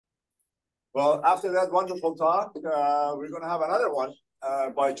Well, after that wonderful talk, we're going to have another one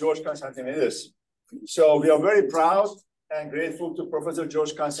by George Constantinides. So we are very proud and grateful to Professor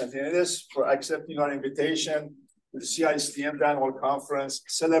George Constantinides for accepting our invitation to the CISDM annual conference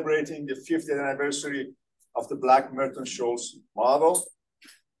celebrating the 50th anniversary of the Black-Merton-Scholes model.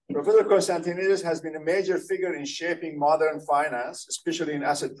 Professor Constantinides has been a major figure in shaping modern finance, especially in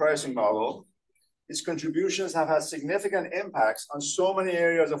asset pricing model. His contributions have had significant impacts on so many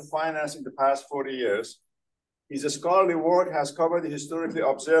areas of finance in the past 40 years. His scholarly work has covered the historically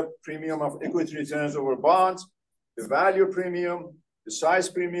observed premium of equity returns over bonds, the value premium, the size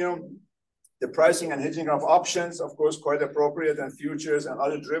premium, the pricing and hedging of options, of course, quite appropriate, and futures and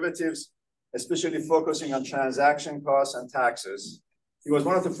other derivatives, especially focusing on transaction costs and taxes. He was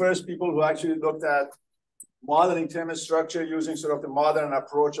one of the first people who actually looked at modeling term structure using sort of the modern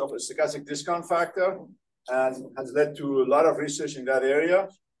approach of a stochastic discount factor, and has led to a lot of research in that area.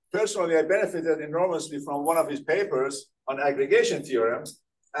 Personally, I benefited enormously from one of his papers on aggregation theorems,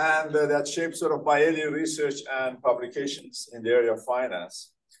 and that shaped sort of biennial research and publications in the area of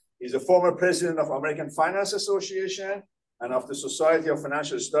finance. He's a former president of American Finance Association and of the Society of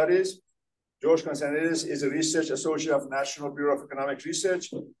Financial Studies. George Constantinides is a research associate of National Bureau of Economic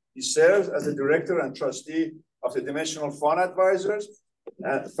Research. He serves as a director and trustee of the Dimensional Fund Advisors,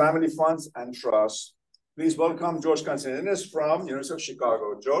 Family Funds and Trusts. Please welcome George Constantinides from University of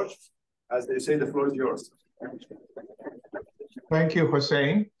Chicago. George, as they say, the floor is yours. Thank you,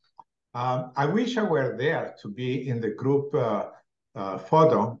 Hossein. I wish I were there to be in the group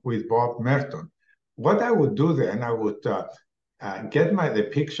photo with Bob Merton. What I would do then, I would get the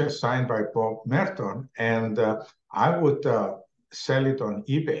picture signed by Bob Merton, and I would sell it on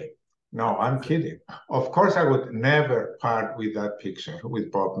eBay. No, I'm kidding. Of course, I would never part with that picture with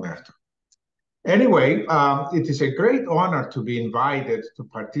Bob Merton. Anyway, it is a great honor to be invited to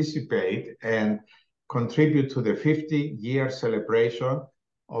participate and contribute to the 50-year celebration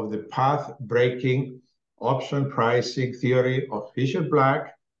of the path-breaking option pricing theory of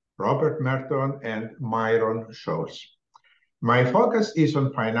Fisher-Black, Robert Merton, and Myron Scholes. My focus is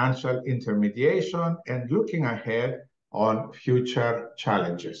on financial intermediation and looking ahead on future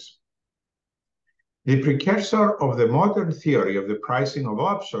challenges. The precursor of the modern theory of the pricing of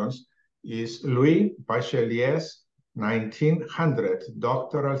options is Louis Bachelier's 1900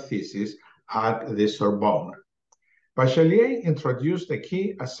 doctoral thesis at the Sorbonne. Bachelier introduced the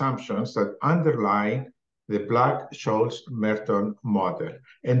key assumptions that underlie the Black-Scholes-Merton model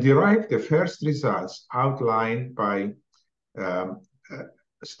and derived the first results outlined by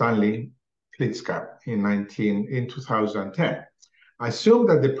Stanley Klitzka in 2010. Assume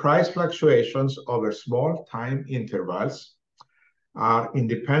that the price fluctuations over small time intervals are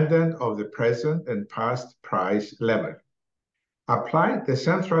independent of the present and past price level. Apply the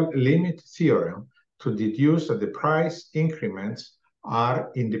central limit theorem to deduce that the price increments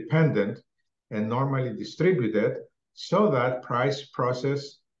are independent and normally distributed so that the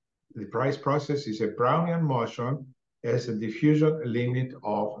price process is a Brownian motion as a diffusion limit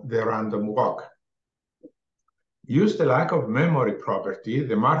of the random walk. Use the lack of memory property,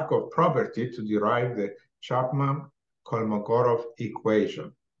 the Markov property, to derive the Chapman-Kolmogorov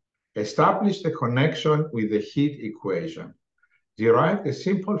equation. Establish the connection with the heat equation. Derive the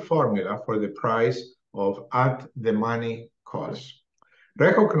simple formula for the price of at-the-money calls.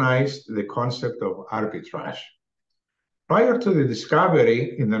 Recognize the concept of arbitrage. Prior to the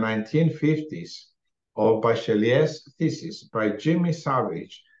discovery in the 1950s of Bachelier's thesis by Jimmy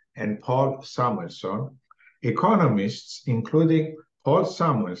Savage and Paul Samuelson, economists, including Paul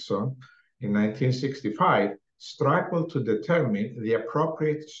Samuelson in 1965, struggled to determine the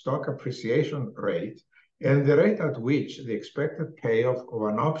appropriate stock appreciation rate and the rate at which the expected payoff of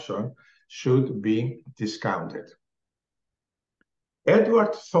an option should be discounted.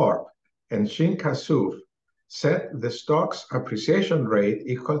 Edward Thorpe and Shin Kassouf set the stock's appreciation rate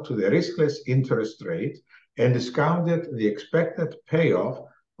equal to the riskless interest rate and discounted the expected payoff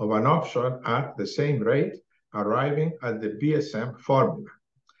of an option at the same rate, arriving at the BSM formula.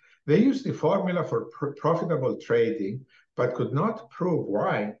 They used the formula for profitable trading, but could not prove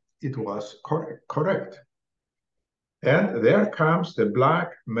why it was correct. And there comes the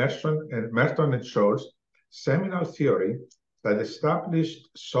Black-Merton-Scholes seminal theory that established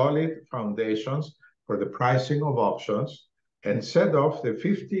solid foundations for the pricing of options and set off the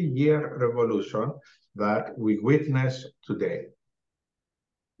 50-year revolution that we witness today.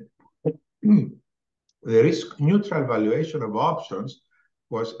 The risk-neutral valuation of options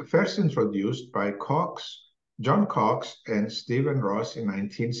was first introduced by John Cox and Stephen Ross in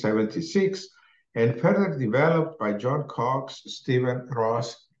 1976, and further developed by John Cox, Stephen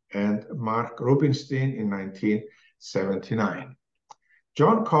Ross, and Mark Rubinstein in 1979.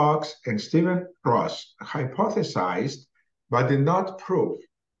 John Cox and Stephen Ross hypothesized, but did not prove,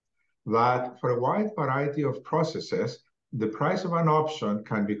 that for a wide variety of processes, the price of an option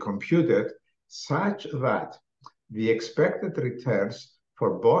can be computed such that the expected returns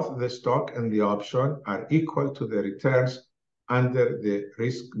for both the stock and the option are equal to the returns under the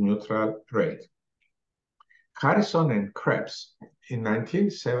risk-neutral rate. Harrison and Krebs in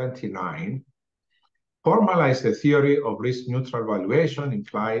 1979 formalized the theory of risk-neutral valuation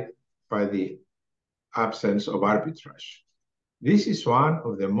implied by the absence of arbitrage. This is one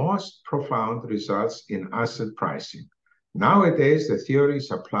of the most profound results in asset pricing. Nowadays, the theory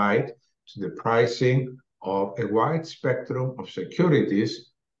is applied to the pricing of a wide spectrum of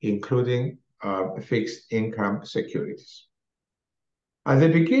securities, including fixed income securities. At the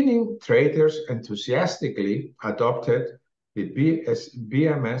beginning, traders enthusiastically adopted the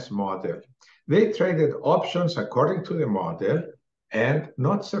BMS model. They traded options according to the model and,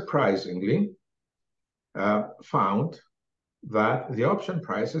 not surprisingly, found that the option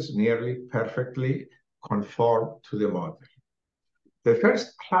prices nearly perfectly conform to the model. The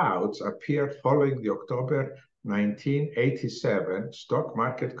first clouds appeared following the October 1987 stock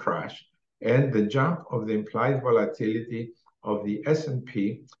market crash and the jump of the implied volatility of the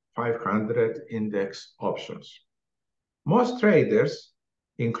S&P 500 index options. Most traders,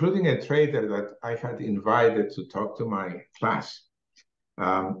 including a trader that I had invited to talk to my class,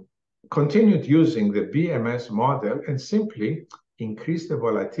 continued using the BMS model and simply increased the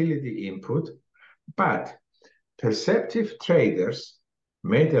volatility input, but perceptive traders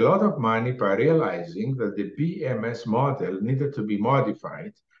made a lot of money by realizing that the BMS model needed to be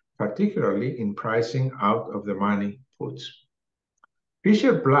modified, particularly in pricing out of the money puts.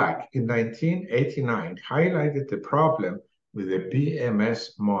 Fisher Black in 1989 highlighted the problem with the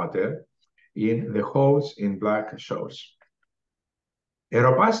BMS model in The Holes in Black-Scholes. A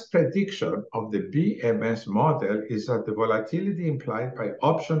robust prediction of the BMS model is that the volatility implied by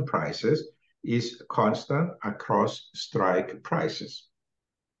option prices is constant across strike prices.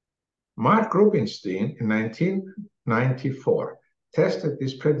 Mark Rubinstein in 1994 tested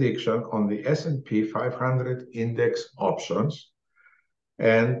this prediction on the S&P 500 index options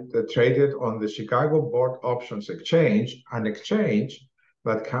and traded on the Chicago Board Options Exchange, an exchange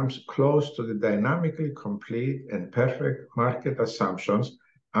that comes close to the dynamically complete and perfect market assumptions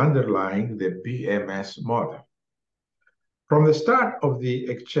underlying the BMS model. From the start of the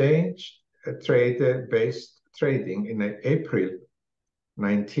exchange based trading in April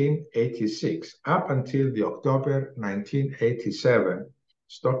 1986 up until the October 1987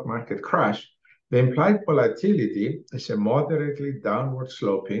 stock market crash, the implied volatility is a moderately downward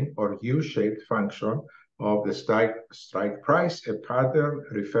sloping or U-shaped function of the strike price, a pattern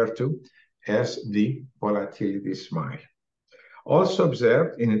referred to as the volatility smile. Also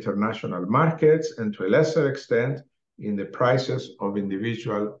observed in international markets and to a lesser extent in the prices of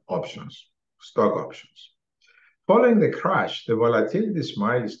individual options, stock options. Following the crash, the volatility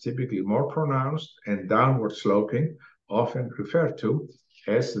smile is typically more pronounced and downward sloping, often referred to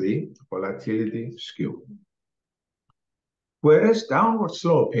as the volatility skew. Whereas downward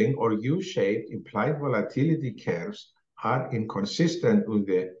sloping or U-shaped implied volatility curves are inconsistent with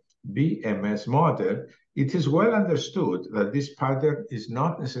the BMS model, it is well understood that this pattern is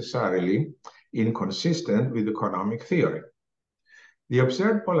not necessarily inconsistent with economic theory. The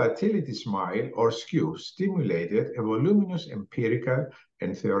observed volatility smile or skew stimulated a voluminous empirical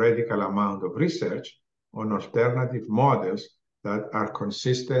and theoretical amount of research on alternative models that are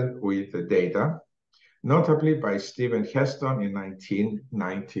consistent with the data, notably by Stephen Heston in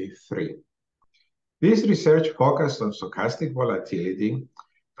 1993. This research focused on stochastic volatility,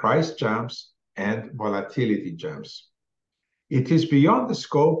 price jumps, and volatility jumps. It is beyond the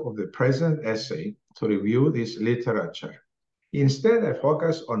scope of the present essay to review this literature. Instead, I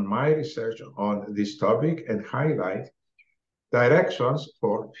focus on my research on this topic and highlight directions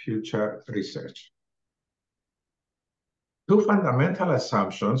for future research. Two fundamental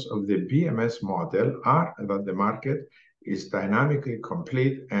assumptions of the BMS model are that the market is dynamically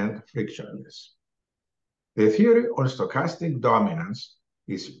complete and frictionless. The theory on stochastic dominance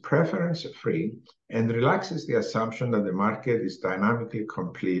is preference-free and relaxes the assumption that the market is dynamically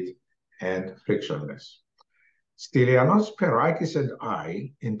complete and frictionless. Stylianos, Perakis, and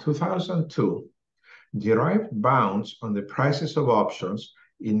I, in 2002, derived bounds on the prices of options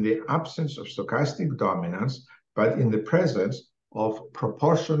in the absence of stochastic dominance, but in the presence of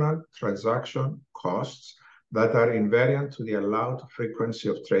proportional transaction costs that are invariant to the allowed frequency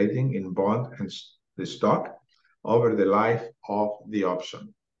of trading in bond and the stock over the life of the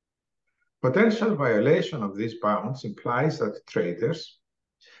option. Potential violation of these bounds implies that traders,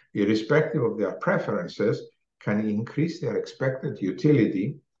 irrespective of their preferences, can increase their expected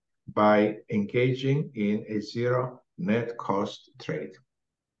utility by engaging in a zero net cost trade.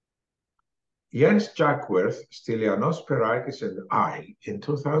 Jens Jackworth, Stylianos Perakis, and I, in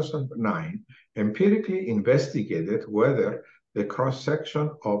 2009, empirically investigated whether the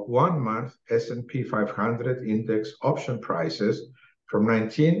cross-section of 1 month S&P 500 index option prices from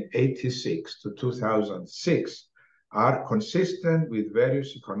 1986 to 2006 are consistent with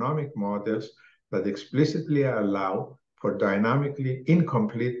various economic models that explicitly allow for dynamically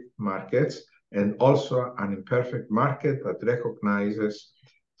incomplete markets and also an imperfect market that recognizes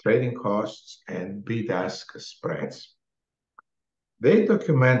trading costs and bid-ask spreads. They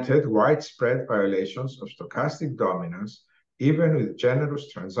documented widespread violations of stochastic dominance, even with generous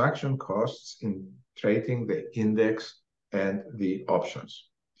transaction costs in trading the index and the options.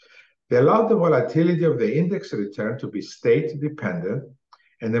 They allowed the volatility of the index return to be state-dependent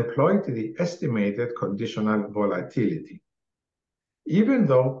and employed the estimated conditional volatility. Even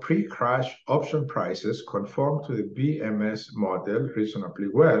though pre-crash option prices conform to the BMS model reasonably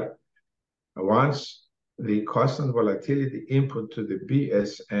well, once the constant volatility input to the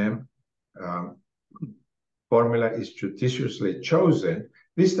BSM formula is judiciously chosen,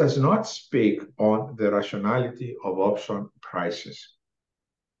 this does not speak on the rationality of option prices.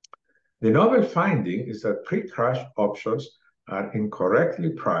 The novel finding is that pre-crash options are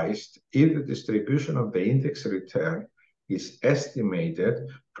incorrectly priced if the distribution of the index return is estimated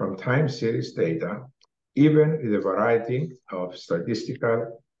from time series data, even with a variety of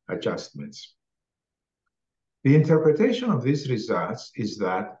statistical adjustments. The interpretation of these results is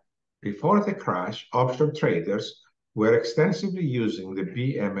that before the crash, option traders were extensively using the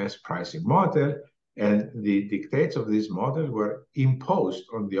BMS pricing model, and the dictates of this model were imposed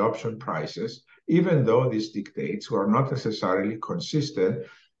on the option prices, even though these dictates were not necessarily consistent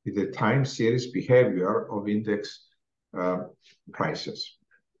with the time series behavior of index prices.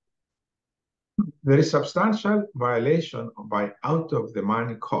 There is substantial violation by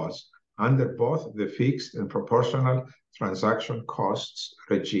out-of-the-money costs under both the fixed and proportional transaction costs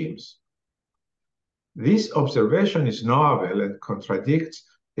regimes. This observation is novel and contradicts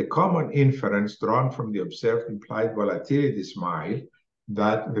the common inference drawn from the observed implied volatility smile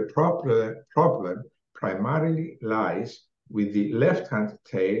that the problem primarily lies with the left-hand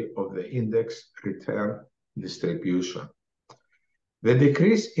tail of the index return distribution. The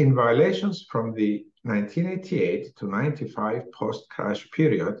decrease in violations from the 1988 to 95 post-crash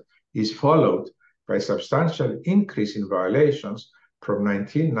period is followed by a substantial increase in violations from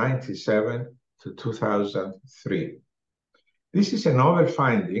 1997 to 2003. This is a novel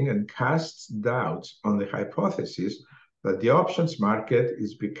finding and casts doubts on the hypothesis that the options market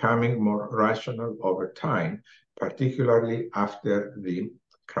is becoming more rational over time, particularly after the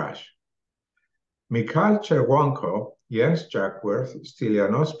crash. Mikhail Cherwonko, Jens Jackworth,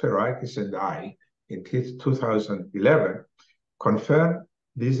 Stylianos Perakis, and I, in 2011, confirmed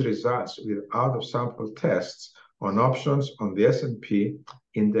these results with out-of-sample tests on options on the S&P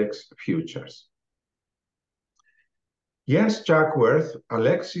index futures. Jens Jackworth,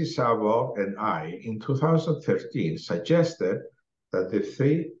 Alexei Savov, and I, in 2013, suggested that the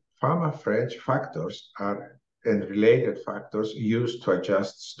three Fama-French factors and related factors used to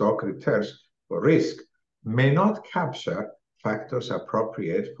adjust stock returns for risk may not capture factors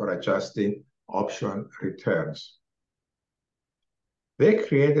appropriate for adjusting option returns. They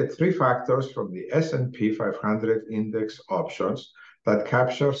created three factors from the S&P 500 index options that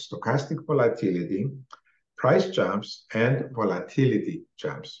capture stochastic volatility, price jumps, and volatility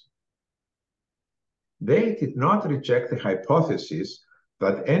jumps. They did not reject the hypothesis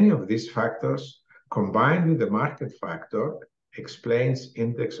that any of these factors, combined with the market factor, explains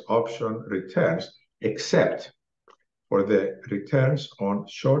index option returns, except for the returns on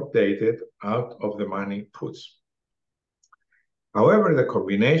short-dated out-of-the-money puts. However, the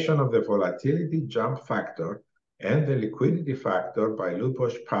combination of the volatility jump factor and the liquidity factor by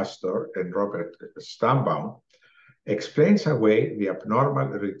Lubos Pastor and Robert Stambaum explains away the abnormal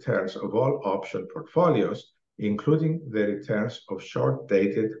returns of all option portfolios, including the returns of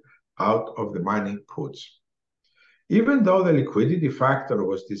short-dated out-of-the-money puts. Even though the liquidity factor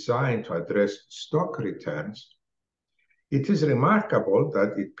was designed to address stock returns, it is remarkable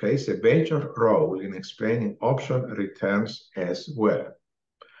that it plays a major role in explaining option returns as well.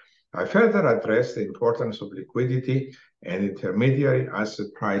 I further address the importance of liquidity and intermediary asset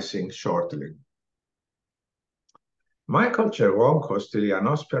pricing shortly. Michael Cherwonko,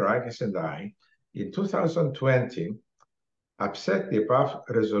 Stylianos Perakis, and I, in 2020, upset the above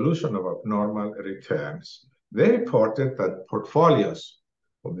resolution of abnormal returns. They reported that portfolios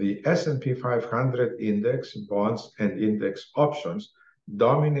of the S&P 500 index, bonds, and index options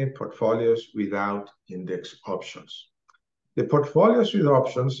dominate portfolios without index options. The portfolios with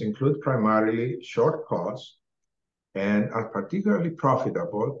options include primarily short calls and are particularly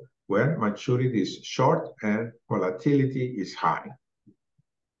profitable when maturity is short and volatility is high.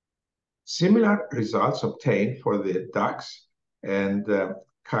 Similar results obtained for the DAX and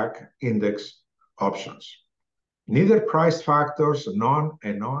CAC index options. Neither price factors nor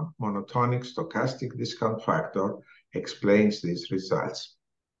a non-monotonic stochastic discount factor explains these results.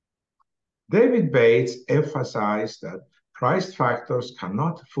 David Bates emphasized that price factors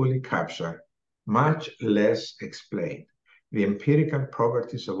cannot fully capture, much less explain, the empirical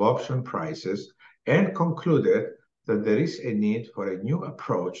properties of option prices, and concluded that there is a need for a new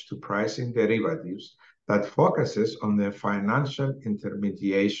approach to pricing derivatives that focuses on the financial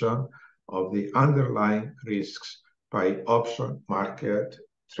intermediation of the underlying risks by option market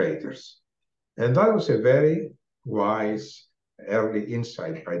traders. And that was a very wise early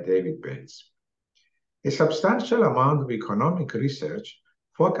insight by David Bates. A substantial amount of economic research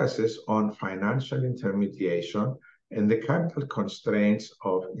focuses on financial intermediation and the capital constraints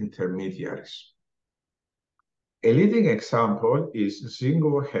of intermediaries. A leading example is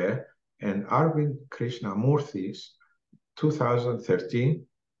Xinguo He and Arvind Krishnamurthy's 2013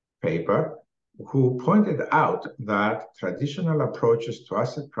 paper, who pointed out that traditional approaches to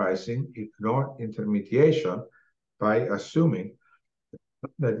asset pricing ignore intermediation by assuming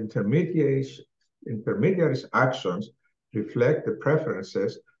that intermediaries' actions reflect the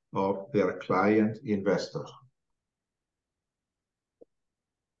preferences of their client investors.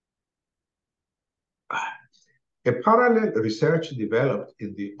 A parallel research developed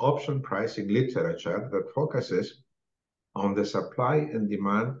in the option pricing literature that focuses on the supply and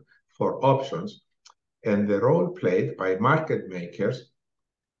demand for options and the role played by market makers,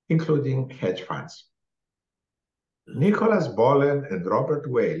 including hedge funds. Nicholas Bolen and Robert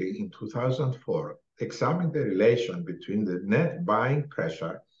Whaley in 2004 examined the relation between the net buying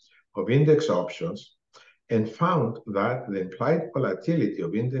pressure of index options and found that the implied volatility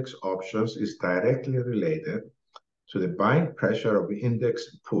of index options is directly related to the buying pressure of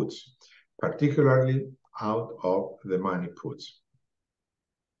index puts, particularly out of the money puts.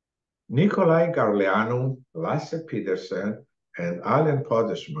 Nikolai Garleanu, Lasse Petersen, and Alan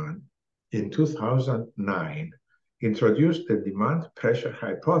Podeshman in 2009 introduced the demand pressure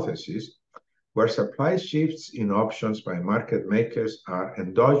hypothesis, where supply shifts in options by market makers are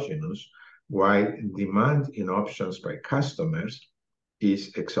endogenous, while demand in options by customers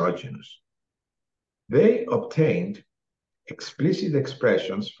is exogenous. They obtained explicit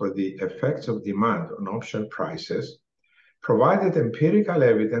expressions for the effects of demand on option prices, provided empirical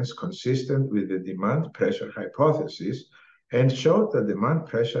evidence consistent with the demand pressure hypothesis, and showed that demand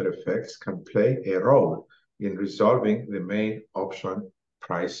pressure effects can play a role in resolving the main option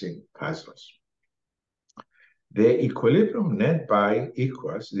pricing puzzles. The equilibrium net buy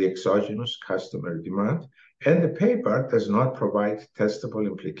equals the exogenous customer demand, and the paper does not provide testable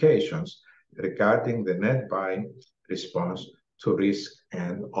implications regarding the net buying response to risk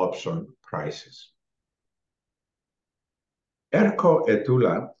and option prices. Erko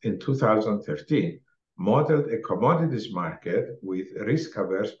Etula in 2013 modeled a commodities market with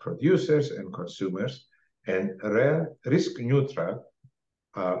risk-averse producers and consumers and risk-neutral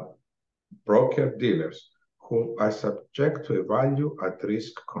broker-dealers who are subject to a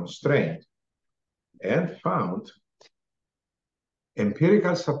value-at-risk constraint, and found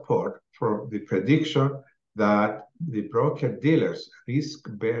empirical support for the prediction that the broker-dealers'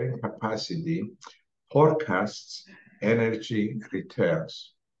 risk-bearing capacity forecasts energy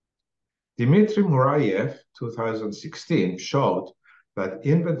returns. Dmitry Murayev, 2016, showed that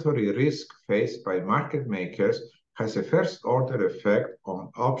inventory risk faced by market makers has a first-order effect on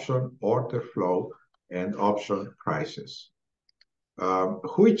option order flow and option prices.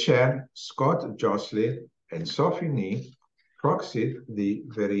 Hui Chen, Scott Jocelyn, and Sophie Ni proxied the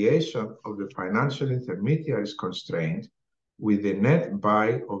variation of the financial intermediaries constraint with the net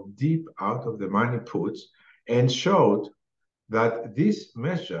buy of deep out-of-the-money puts, and showed that this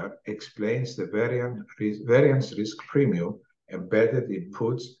measure explains the variance risk premium embedded in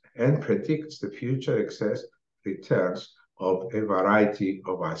puts and predicts the future excess returns of a variety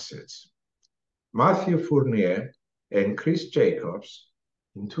of assets. Matthew Fournier and Chris Jacobs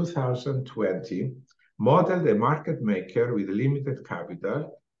in 2020 modeled a market maker with limited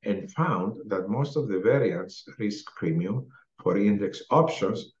capital and found that most of the variance risk premium for index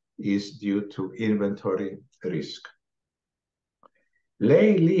options is due to inventory risk.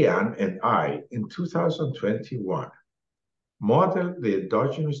 Lei Lian and I, in 2021, modeled the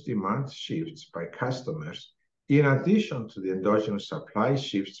endogenous demand shifts by customers in addition to the endogenous supply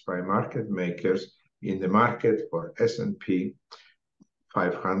shifts by market makers in the market for S&P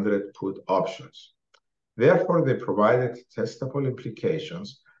 500 put options. Therefore, they provided testable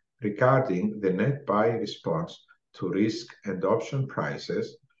implications regarding the net buy response to risk and option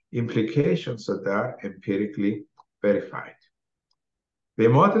prices, implications that are empirically verified. They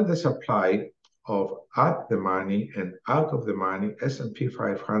modeled the supply of at-the-money and out-of-the-money S&P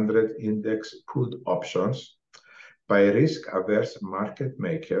 500 index put options by risk-averse market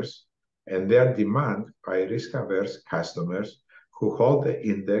makers and their demand by risk-averse customers who hold the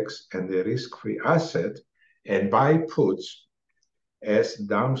index and the risk-free asset and buy puts as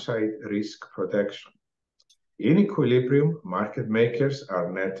downside risk protection. In equilibrium, market makers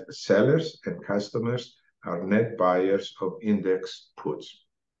are net sellers and customers are net buyers of index puts.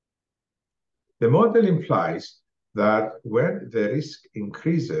 The model implies that when the risk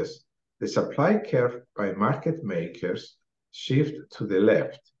increases, the supply curve by market makers shifts to the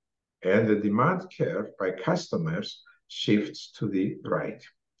left, and the demand curve by customers shifts to the right.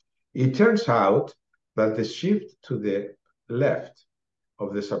 It turns out that the shift to the left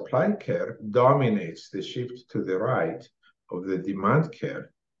of the supply curve dominates the shift to the right of the demand curve,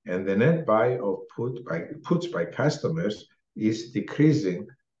 and the net buy of puts by customers is decreasing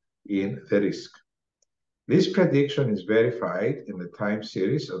in the risk. This prediction is verified in the time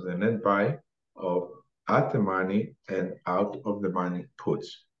series of the net buy of at-the-money and out-of-the-money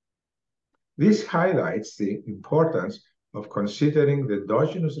puts. This highlights the importance of considering the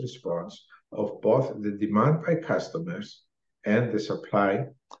endogenous response of both the demand by customers and the supply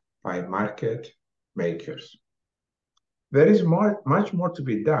by market makers. There is much more to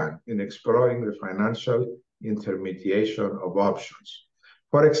be done in exploring the financial intermediation of options.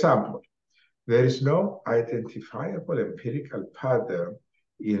 For example, there is no identifiable empirical pattern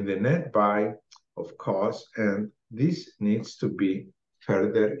in the net buy of calls, and this needs to be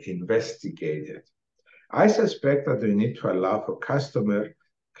further investigated. I suspect that we need to allow for customer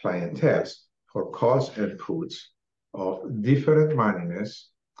clienteles for calls and puts of different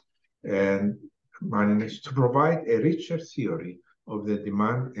moneyness to provide a richer theory of the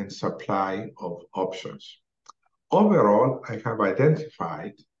demand and supply of options. Overall, I have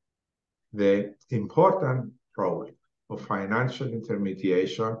identified the important role of financial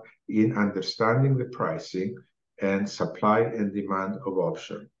intermediation in understanding the pricing and supply and demand of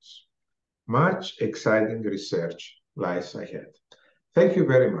options. Much exciting research lies ahead. Thank you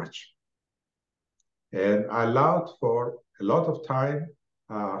very much. And I allowed for a lot of time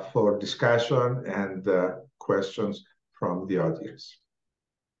for discussion and questions from the audience.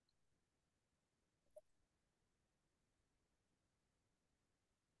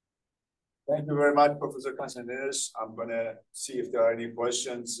 Thank you very much, Professor Constantinides. I'm going to see if there are any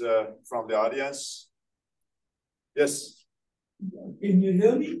questions from the audience. Yes. Can you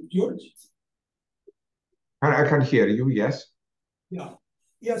hear me, George? I can hear you, yes. Yeah.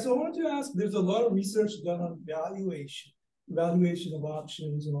 Yeah, so I want to ask, there's a lot of research done on valuation of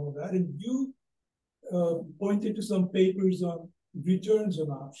options and all that, and you pointed to some papers on returns on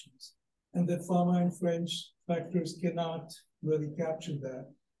options, and that pharma and French factors cannot really capture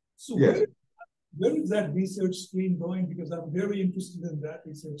that. So yes. Where is that research stream going? Because I'm very interested in that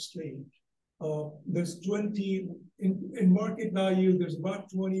research stream. There's 20, in market value, there's about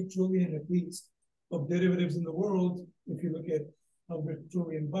 20 trillion at least of derivatives in the world. If you look at 100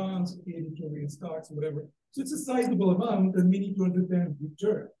 trillion bonds, 80 trillion stocks, whatever. So it's a sizable amount, and we need to understand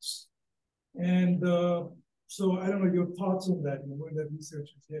returns. And so I don't know your thoughts on that, where that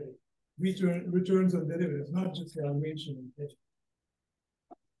research is heading. Returns on derivatives, not just valuation and hedging.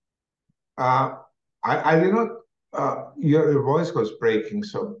 I did not, your voice was breaking,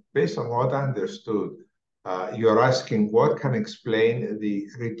 so based on what I understood, you're asking what can explain the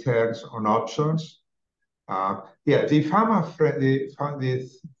returns on options? Yeah, the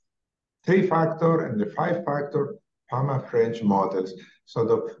 3-factor and the 5-factor pharma-French models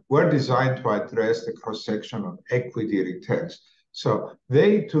were designed to address the cross-section of equity returns. So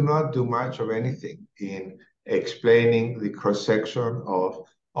they do not do much of anything in explaining the cross-section of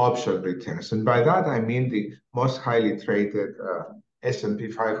option returns. And by that, I mean the most highly traded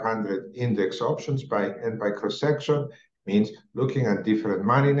S&P 500 index options by cross-section means looking at different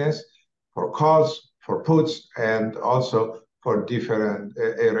moneyness for calls, for puts, and also for different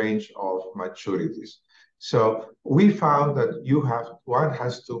a range of maturities. So we found that one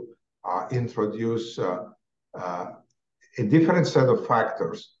has to introduce a different set of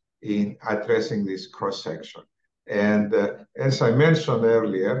factors in addressing this cross-section. And as I mentioned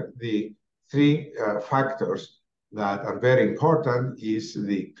earlier, the three factors that are very important is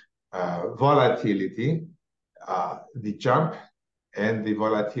the volatility, the jump, and the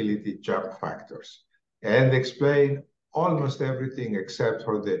volatility jump factors, and explain almost everything except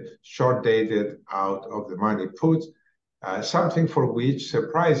for the short-dated out of the money puts, something for which,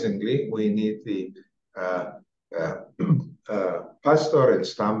 surprisingly, we need the Pastor and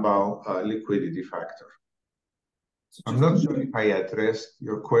Stambaugh liquidity factor. I'm not sure if I addressed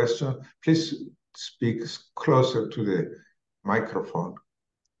your question. Please speak closer to the microphone.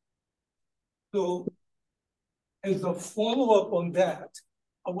 So, as a follow-up on that,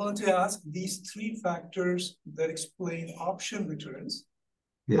 I want to ask these three factors that explain option returns.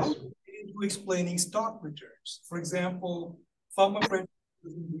 Yes. How into explaining stock returns? For example, Pharma French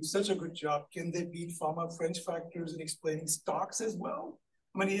do such a good job. Can they beat Pharma French factors in explaining stocks as well?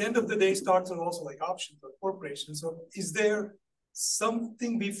 I mean, at the end of the day, stocks are also like options or corporations. So is there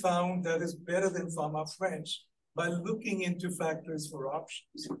something we found that is better than Pharma French by looking into factors for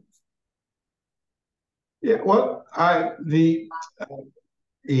options? Yeah, well, the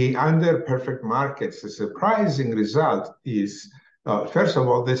under perfect markets, the surprising result is, first of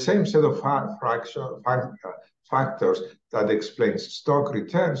all, the same set of factors that explains stock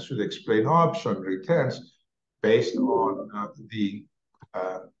returns should explain option returns based on the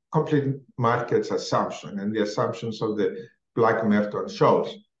complete markets assumption and the assumptions of the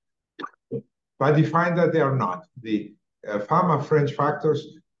Black-Merton-Scholes. But you find that they are not. The Pharma French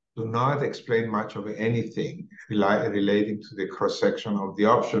factors do not explain much of anything relating to the cross-section of the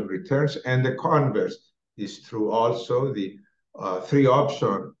option returns, and the converse is true also. The three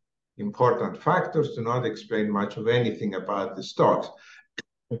option important factors do not explain much of anything about the stocks.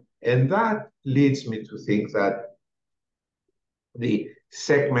 And that leads me to think that the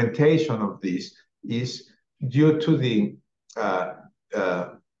segmentation of this is due to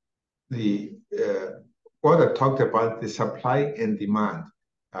what I talked about, the supply and demand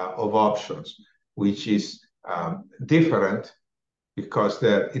of options, which is different because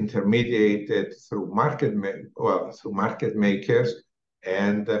they're intermediated through market makers,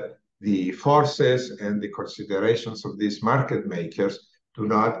 and the forces and the considerations of these market makers do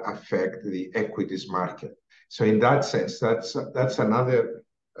not affect the equities market. So in that sense, that's another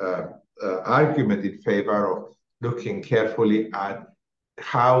argument in favor of looking carefully at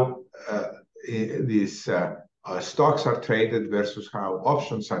how these stocks are traded versus how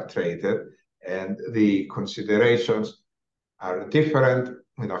options are traded, and the considerations are different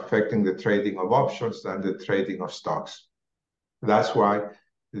in affecting the trading of options than the trading of stocks. That's why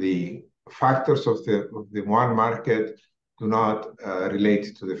the factors of the one market do not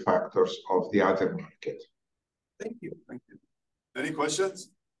relate to the factors of the other market. Thank you. Thank you. Any questions?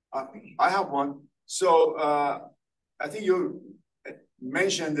 I have one. So I think you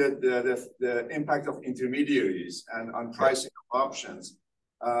mentioned that the impact of intermediaries and on pricing of options.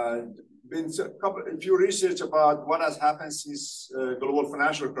 Been a few research about what has happened since global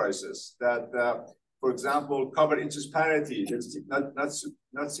financial crisis. That, for example, covered interest parity does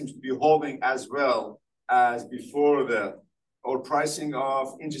not seems to be holding as well as before that, or pricing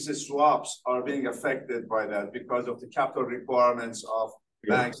of interest swaps are being affected by that because of the capital requirements of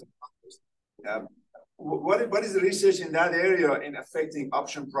banks. What is the research in that area in affecting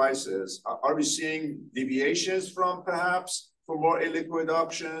option prices? Are we seeing deviations from perhaps for more illiquid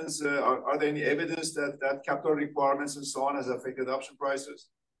options? Are there any evidence that capital requirements and so on has affected option prices?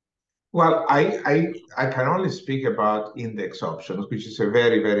 Well, I can only speak about index options, which is a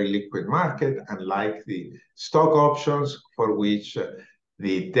very, very liquid market, unlike the stock options, for which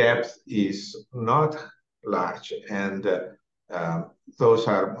the depth is not large, and those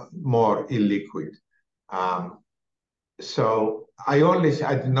are more illiquid. So I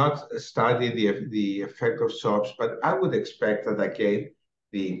did not study the effect of swaps, but I would expect that again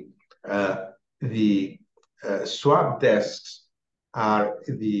the swap desks are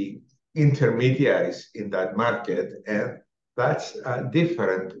the intermediaries in that market, and that's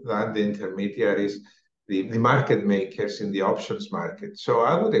different than the intermediaries, the market makers in the options market. So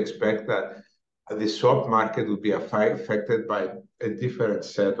I would expect that the swap market would be affected by a different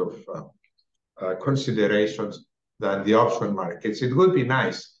set of considerations than the option markets. It would be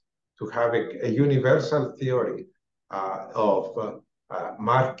nice to have a universal theory of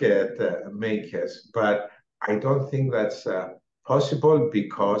market makers, but I don't think that's possible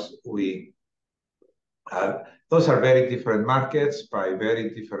because those are very different markets by very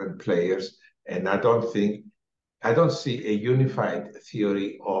different players, and I don't see a unified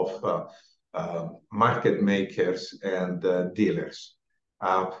theory of market makers and dealers.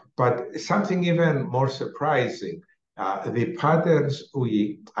 But something even more surprising, the patterns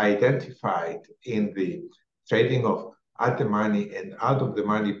we identified in the trading of at the money and out of the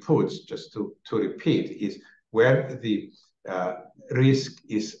money puts, just to repeat, is where the risk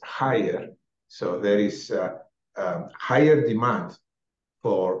is higher. So there is higher demand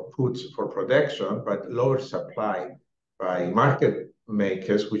for puts for protection, but lower supply by market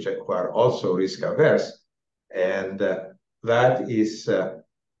makers, which are also risk averse. And that is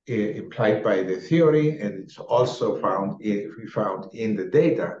implied by the theory, and it's also found in the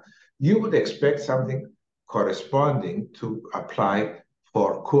data. You would expect something corresponding to apply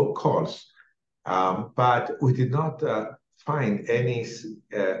for calls, but we did not find any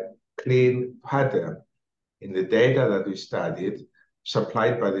clean pattern in the data that we studied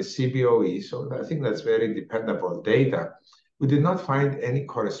supplied by the CBOE. So I think that's very dependable data. We did not find any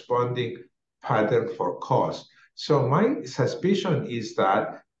corresponding pattern for calls. So my suspicion is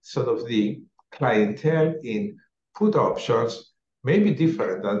that sort of the clientele in put options may be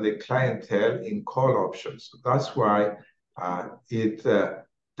different than the clientele in call options. That's why it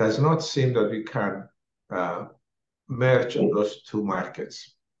does not seem that we can merge those two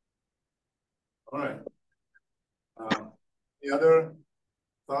markets. All right. Any other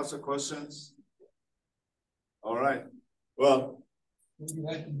thoughts or questions? All right. Well,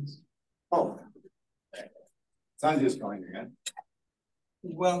 oh, Sanjay's going again.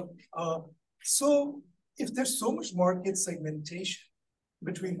 Well, so if there's so much market segmentation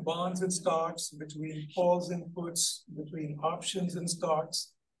between bonds and stocks, between calls and puts, between options and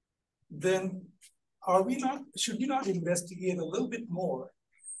stocks, then should we not investigate a little bit more?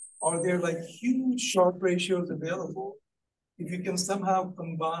 Are there like huge short ratios available if you can somehow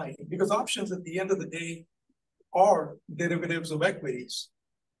combine? Because options at the end of the day are derivatives of equities.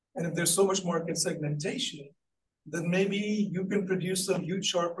 And if there's so much market segmentation, then maybe you can produce some huge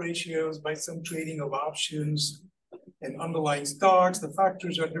Sharpe ratios by some trading of options and underlying stocks. The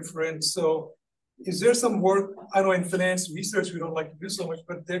factors are different. So is there some work? I know in finance research, we don't like to do so much,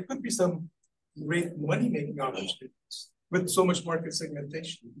 but there could be some great money-making opportunities with so much market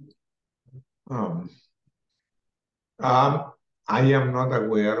segmentation. I am not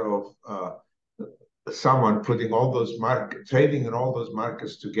aware of someone putting all those trading in all those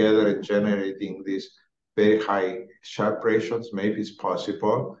markets together and generating these very high Sharpe ratios. Maybe it's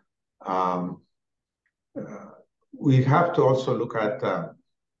possible. We have to also look at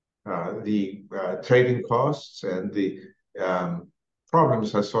the trading costs and the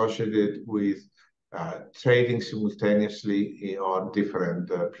problems associated with trading simultaneously on different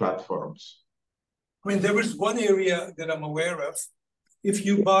platforms. I mean, there was one area that I'm aware of. If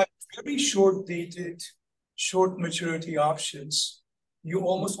you buy very short-dated, short maturity options, you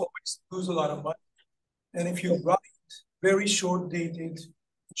almost always lose a lot of money. And if you write very short-dated,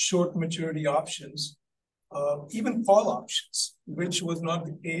 short maturity options, even call options, which was not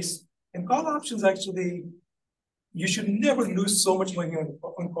the case. And call options, actually, you should never lose so much money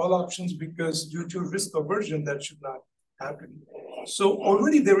on call options because due to risk aversion, that should not happen. So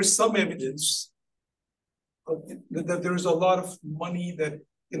already there is some evidence that there is a lot of money that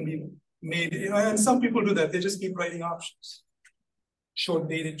can be made. And some people do that. They just keep writing options,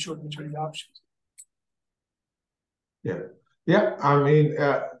 short-dated, short maturity options. Yeah. I mean,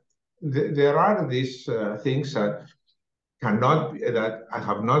 there are these things that that I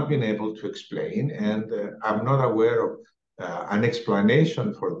have not been able to explain, and I'm not aware of an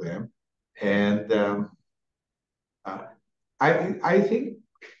explanation for them. And I think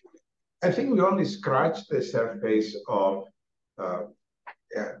we only scratched the surface of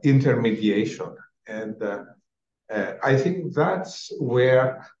intermediation, and I think that's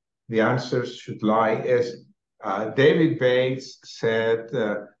where the answers should lie. As David Bates said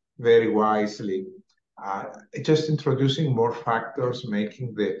very wisely, just introducing more factors,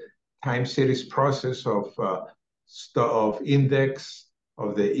 making the time series process of the index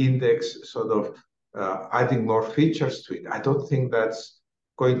sort of adding more features to it. I don't think that's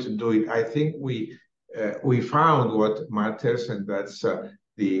going to do it. I think we found what matters, and that's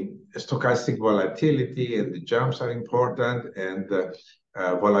the stochastic volatility, and the jumps are important, and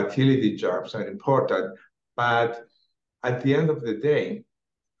volatility jumps are important. But at the end of the day,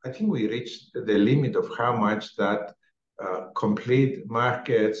 I think we reached the limit of how much that complete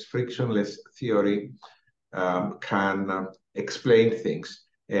markets, frictionless theory can explain things.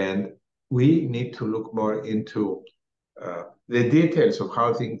 And we need to look more into the details of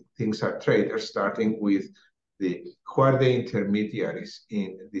how things are traded, starting with who are the intermediaries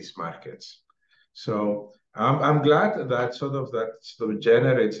in these markets. So I'm glad that sort of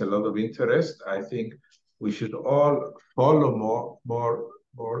generates a lot of interest. I think we should all follow more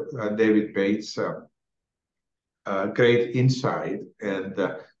David Bates' great insight and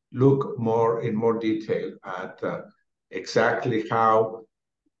look in more detail at exactly how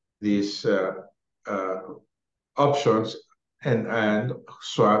these options and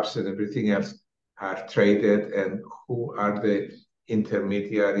swaps and everything else are traded, and who are the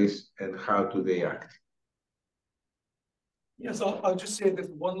intermediaries and how do they act. Yes, I'll just say this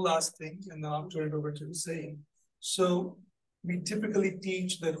one last thing, and then I'll turn it over to Hussein. So we typically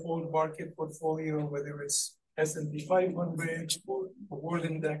teach that whole market portfolio, whether it's S&P 500 or a world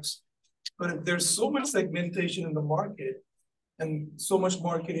index. But if there's so much segmentation in the market and so much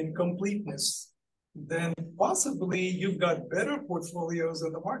market incompleteness, then possibly you've got better portfolios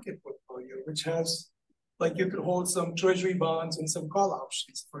than the market portfolio, which has, like, you could hold some treasury bonds and some call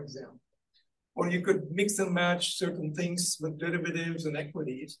options, for example. Or you could mix and match certain things with derivatives and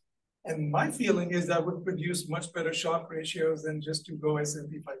equities. And my feeling is that would produce much better shock ratios than just to go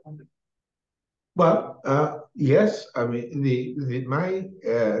S&P 500. Well, yes. I mean, my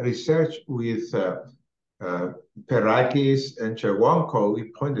research with Perakis and Chewonko,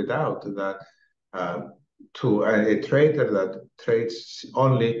 we pointed out that to a trader that trades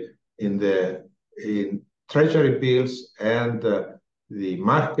only in treasury bills and the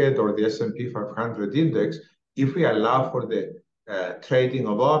market or the S&P 500 index, if we allow for the trading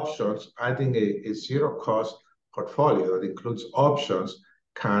of options, adding a zero-cost portfolio that includes options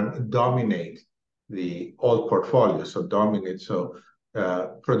can dominate the old portfolio. So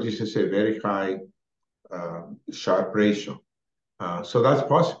produces a very high Sharpe ratio. So that's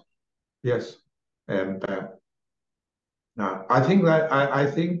possible, yes. And I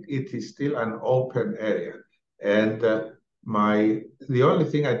think it is still an open area. And the only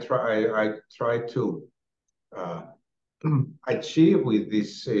thing I try to achieve with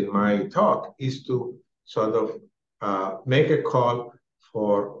this in my talk is to sort of make a call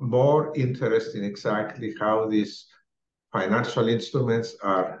for more interest in exactly how these financial instruments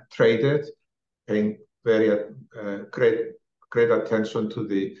are traded, paying very great attention to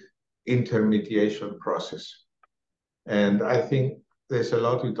the intermediation process. And I think there's a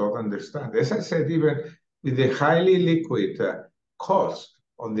lot we don't understand. As I said, even with the highly liquid calls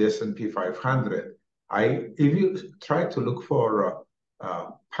on the S&P 500, if you try to look for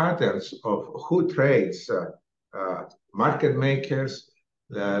patterns of who trades, market makers,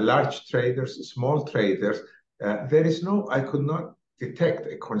 large traders, small traders, I could not detect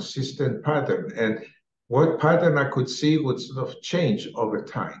a consistent pattern. And what pattern I could see would sort of change over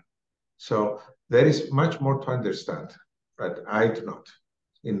time. So there is much more to understand, but I do not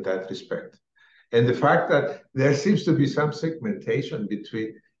in that respect. And the fact that there seems to be some segmentation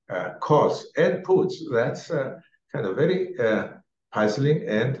between calls and puts, that's kind of very puzzling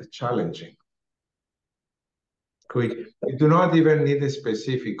and challenging. We do not even need a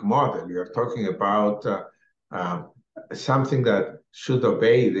specific model. We are talking about something that should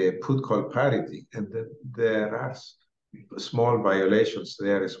obey the put-call parity, and there are small violations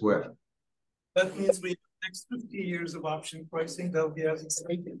there as well. That means we have the next 50 years of option pricing. That'll be as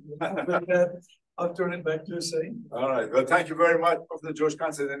exciting. I'll turn it back to Hussein. All right. Well, thank you very much, Prof. George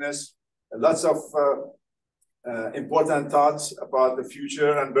Constantinides. Lots of important thoughts about the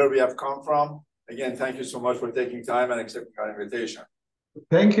future and where we have come from. Again, thank you so much for taking time and accepting our invitation.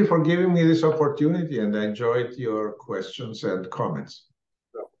 Thank you for giving me this opportunity, and I enjoyed your questions and comments.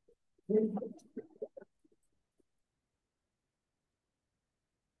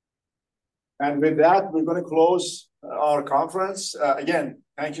 And with that, we're going to close our conference. Again,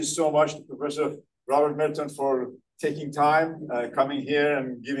 thank you so much to Professor Robert Merton for taking time, coming here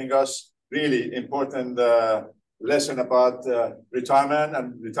and giving us really important lesson about retirement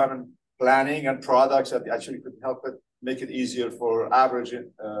and retirement planning and products that actually could help it make it easier for average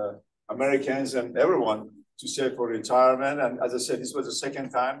Americans and everyone to save for retirement. And as I said, this was the second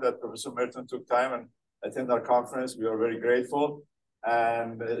time that Professor Merton took time and attend our conference. We are very grateful,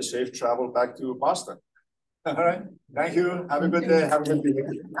 and safe travel back to Boston. All right. Thank you. Have a good day. Have a good day.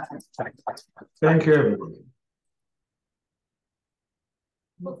 Thank you, everybody.